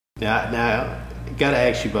Now, gotta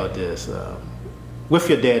ask you about this. With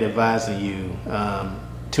your dad advising you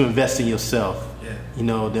to invest in yourself, you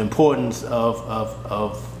know, the importance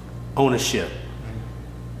of ownership.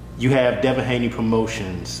 You have Devin Haney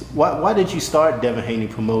Promotions. Why did you start Devin Haney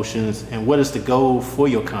Promotions, and what is the goal for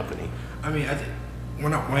your company? I mean, I think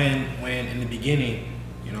when in the beginning,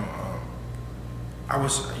 you know, I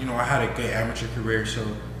was, you know, I had a good amateur career, so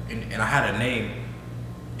and I had a name.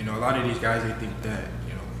 You know, a lot of these guys, they think that,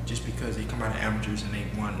 you know, just because they come out of amateurs and they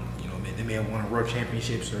won, you know, they may have won a world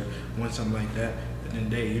championships or won something like that. At the end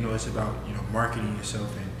of the day, you know, it's about, you know, marketing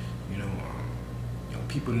yourself and, you know,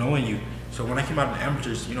 people knowing you. So when I came out of the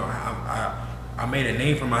amateurs, you know, I made a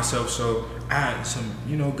name for myself. So I had some,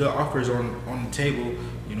 you know, good offers on the table.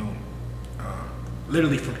 You know,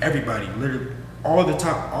 literally from everybody, literally all the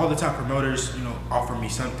top promoters, you know, offered me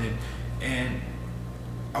something, and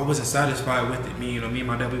I wasn't satisfied with it. Me and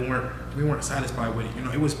my dad, we weren't satisfied with it. You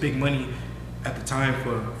know, it was big money at the time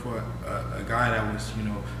for a guy that was, you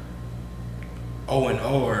know, 0-0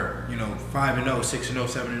 or, you know, 5-0, 6-0,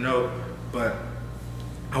 7-0, but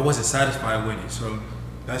I wasn't satisfied with it. So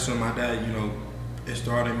that's when my dad, you know, it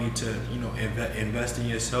started me to, you know, invest in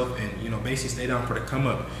yourself and, you know, basically stay down for the come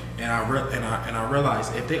up. And I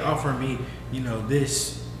realized if they offer me, you know,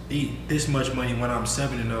 this much money when I'm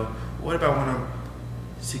 7-0, what about when I'm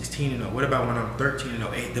 16-0? What about when I'm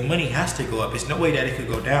 13-0? The money has to go up. There's no way that it could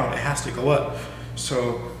go down. It has to go up.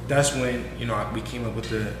 So that's when, you know, we came up with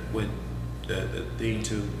the thing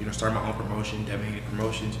to, you know, start my own promotion, Devin Haney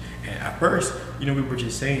Promotions. And at first, you know, we were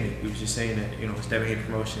just saying it. We were just saying that, you know, it's Devin Haney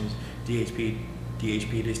Promotions, DHP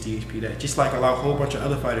this, DHP that. Just like a whole bunch of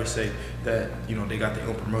other fighters say that, you know, they got their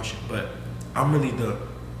own promotion. But I'm really the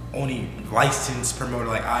only licensed promoter.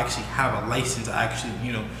 Like, I actually have a license. I actually,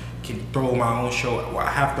 you know, can throw my own show. Well,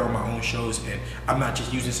 I have thrown my own shows, and I'm not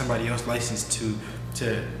just using somebody else's license to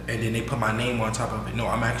and then they put my name on top of it. No,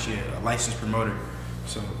 I'm actually a licensed promoter.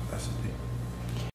 So that's the thing.